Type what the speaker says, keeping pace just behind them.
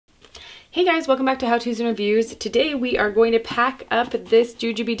Hey guys, welcome back to How To's and Reviews. Today we are going to pack up this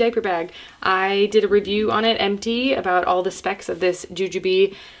JuJuBe diaper bag. I did a review on it empty about all the specs of this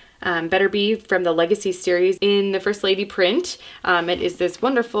JuJuBe Better Be from the Legacy series in the First Lady print. It is this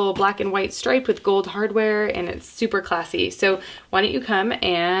wonderful black and white stripe with gold hardware and it's super classy. So why don't you come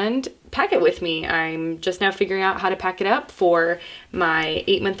and pack it with me. I'm just now figuring out how to pack it up for my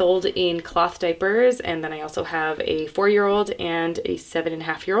 8-month-old in cloth diapers, and then I also have a 4-year-old and a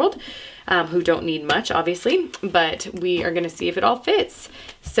 7.5-year-old who don't need much, obviously, but we are gonna see if it all fits.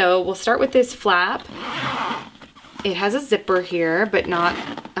 So we'll start with this flap. It has a zipper here, but not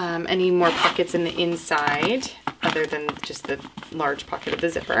any more pockets in the inside other than just the large pocket of the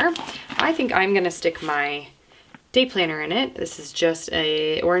zipper. I think I'm gonna stick my day planner in it. This is just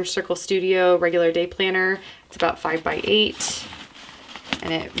a Orange Circle Studio regular day planner. It's about 5 by 8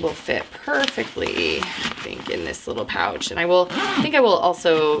 and it will fit perfectly, I think, in this little pouch. And I think I will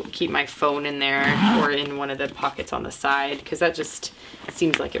also keep my phone in there or in one of the pockets on the side because that just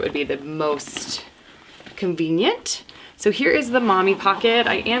seems like it would be the most convenient. So here is the mommy pocket.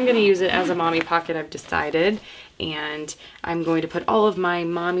 I am going to use it as a mommy pocket, I've decided, and I'm going to put all of my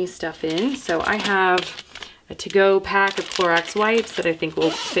mommy stuff in. So I have a to-go pack of Clorox wipes that I think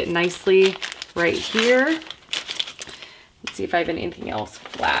will fit nicely right here. Let's see if I have anything else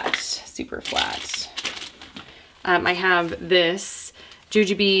flat, super flat. I have this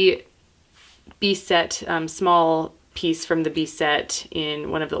JuJuBe Be Set small piece from the Be Set in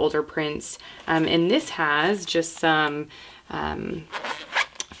one of the older prints. And this has just some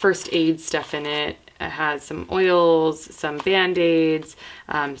first aid stuff in it. It has some oils, some Band-Aids,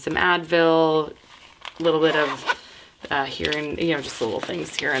 some Advil, a little bit of here and, you know, just little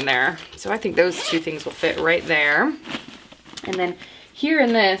things here and there. So I think those two things will fit right there. And then here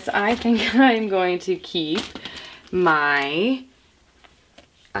in this, I think I'm going to keep my,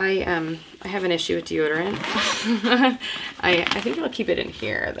 I have an issue with deodorant. I think I'll keep it in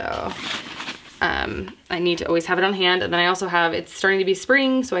here though. I need to always have it on hand. And then I also have, it's starting to be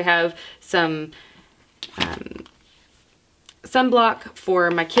spring, so I have some sunblock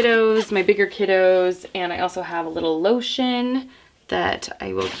for my kiddos, my bigger kiddos, and I also have a little lotion that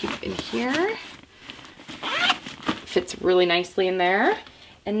I will keep in here. Fits really nicely in there.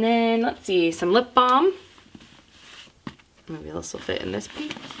 And then let's see, some lip balm. Maybe this will fit in this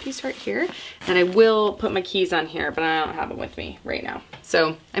piece right here. And I will put my keys on here, but I don't have them with me right now.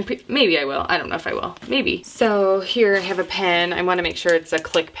 So maybe I will. I don't know if I will. Maybe. So here I have a pen. I want to make sure it's a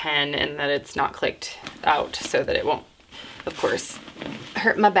click pen and that it's not clicked out so that it won't, of course,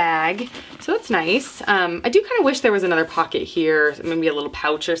 hurt my bag. So that's nice. I do kind of wish there was another pocket here, maybe a little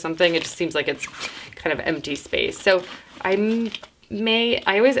pouch or something. It just seems like it's kind of empty space. So I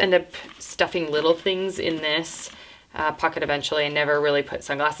always end up stuffing little things in this pocket eventually. I never really put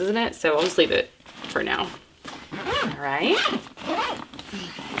sunglasses in it, so I'll just leave it for now. All right.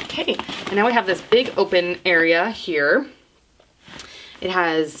 Okay, and now we have this big open area here. It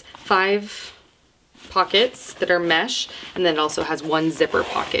has 5 pockets that are mesh, and then it also has 1 zipper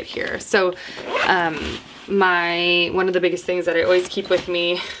pocket here. So one of the biggest things that I always keep with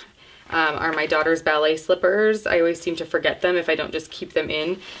me are my daughter's ballet slippers. I always seem to forget them if I don't just keep them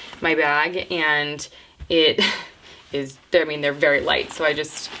in my bag, and it is, I mean, they're very light, so I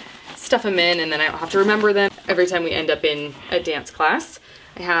just stuff them in and then I don't have to remember them every time we end up in a dance class.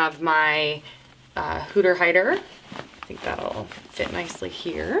 I have my hooter hider. I think that'll fit nicely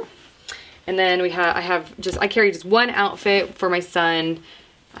here. And then I carry just one outfit for my son,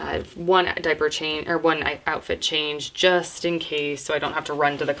 one diaper change or one outfit change just in case, so I don't have to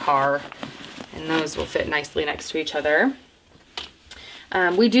run to the car. And those will fit nicely next to each other.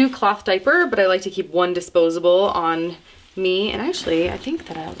 We do cloth diaper, but I like to keep one disposable on me. And actually, I think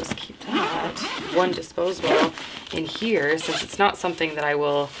that I'll just keep that one disposable in here since it's not something that I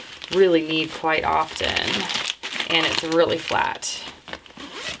will really need quite often. And it's really flat.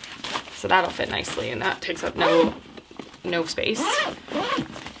 So that'll fit nicely, and that takes up no space.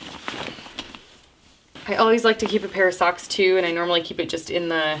 I always like to keep a pair of socks too, and I normally keep it just in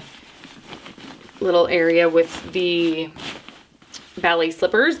the little area with the ballet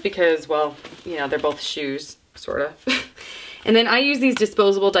slippers because, well, you know, they're both shoes, sort of. And then I use these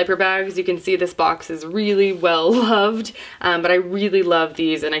disposable diaper bags. You can see this box is really well loved, but I really love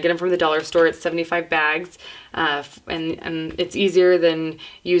these, and I get them from the dollar store. It's 75 bags, and it's easier than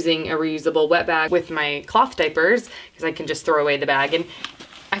using a reusable wet bag with my cloth diapers because I can just throw away the bag. And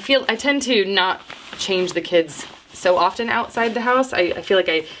I tend to not change the kids so often outside the house. I feel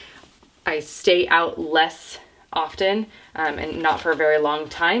like I stay out less often and not for a very long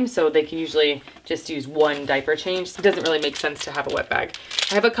time, so they can usually just use one diaper change. So it doesn't really make sense to have a wet bag.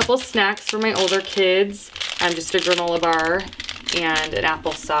 I have a couple snacks for my older kids, just a granola bar and an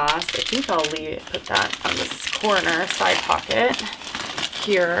applesauce. I think I'll put that on this corner side pocket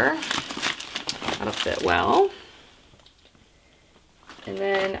here. That'll fit well. And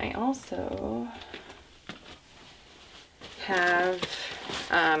then I also have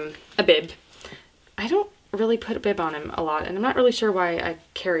a bib. I don't really put a bib on him a lot, and I'm not really sure why I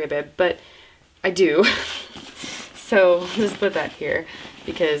carry a bib, but I do. So I'll just put that here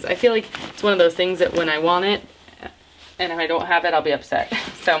because I feel like it's one of those things that when I want it and if I don't have it, I'll be upset.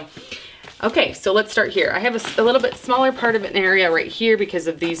 So okay, so let's start here. I have a little bit smaller part of an area right here because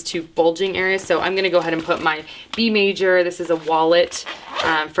of these two bulging areas. So I'm gonna go ahead and put my B major. This is a wallet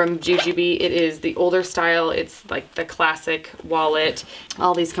from JuJuBe. It is the older style. It's like the classic wallet,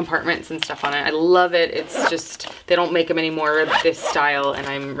 all these compartments and stuff on it. I love it. It's just, they don't make them anymore this style, and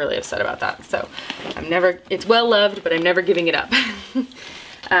I'm really upset about that. So it's well loved, but I'm never giving it up.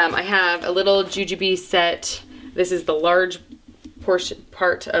 I have a little JuJuBe set. This is the large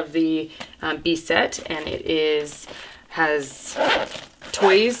part of the B set, and it has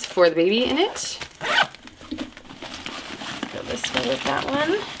toys for the baby in it. Let's go this way with that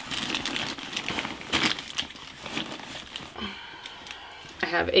one. I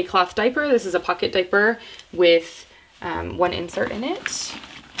have a cloth diaper. This is a pocket diaper with one insert in it,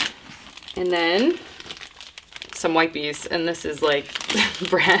 and then some wipies, and this is like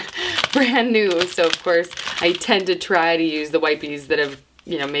brand new, so of course I tend to try to use the wipies that have,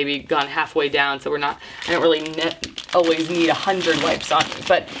 you know, maybe gone halfway down, so I don't really always need 100 wipes on me,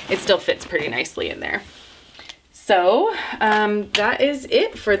 but it still fits pretty nicely in there. So that is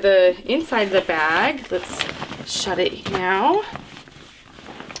it for the inside of the bag. Let's shut it now.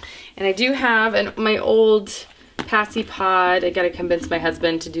 And I do have my old Passy pod. I gotta convince my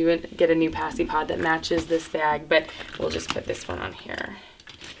husband to get a new Passy pod that matches this bag, but we'll just put this one on here.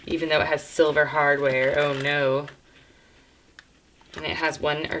 Even though it has silver hardware, oh no. And it has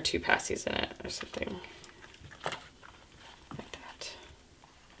 1 or 2 Passys in it or something like that.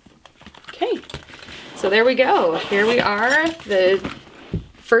 Okay, so there we go. Here we are, the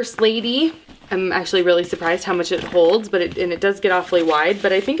First Lady. I'm actually really surprised how much it holds, but it does get awfully wide,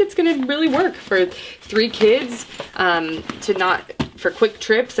 but I think it's gonna really work for 3 kids, for quick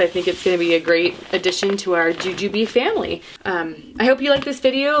trips. I think it's gonna be a great addition to our JuJuBe family. I hope you like this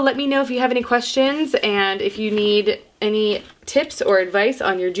video. Let me know if you have any questions, and if you need any tips or advice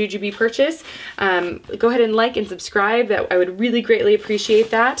on your JuJuBe purchase, go ahead and like and subscribe. I would really greatly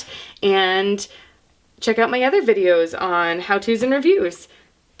appreciate that. And check out my other videos on how-tos and reviews.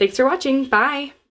 Thanks for watching. Bye.